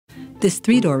This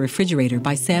 3-door refrigerator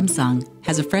by Samsung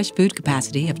has a fresh food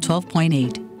capacity of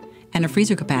 12.8 and a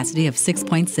freezer capacity of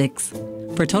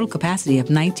 6.6 for a total capacity of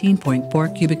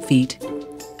 19.4 cubic feet.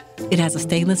 It has a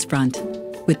stainless front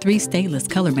with 3 stainless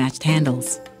color-matched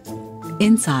handles.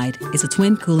 Inside is a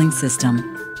twin cooling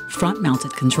system,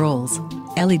 front-mounted controls,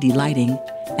 LED lighting,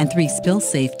 and 3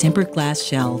 spill-safe tempered glass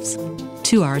shelves.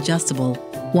 2 are adjustable,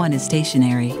 1 is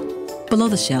stationary. Below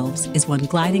the shelves is 1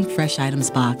 gliding fresh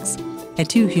items box and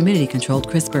 2 humidity-controlled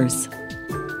crispers.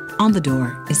 On the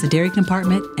door is the dairy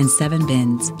compartment and 7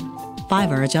 bins.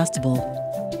 5 are adjustable.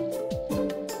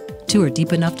 2 are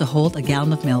deep enough to hold a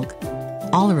gallon of milk.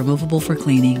 All are removable for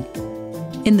cleaning.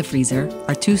 In the freezer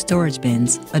are 2 storage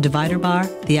bins, a divider bar,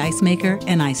 the ice maker,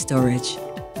 and ice storage.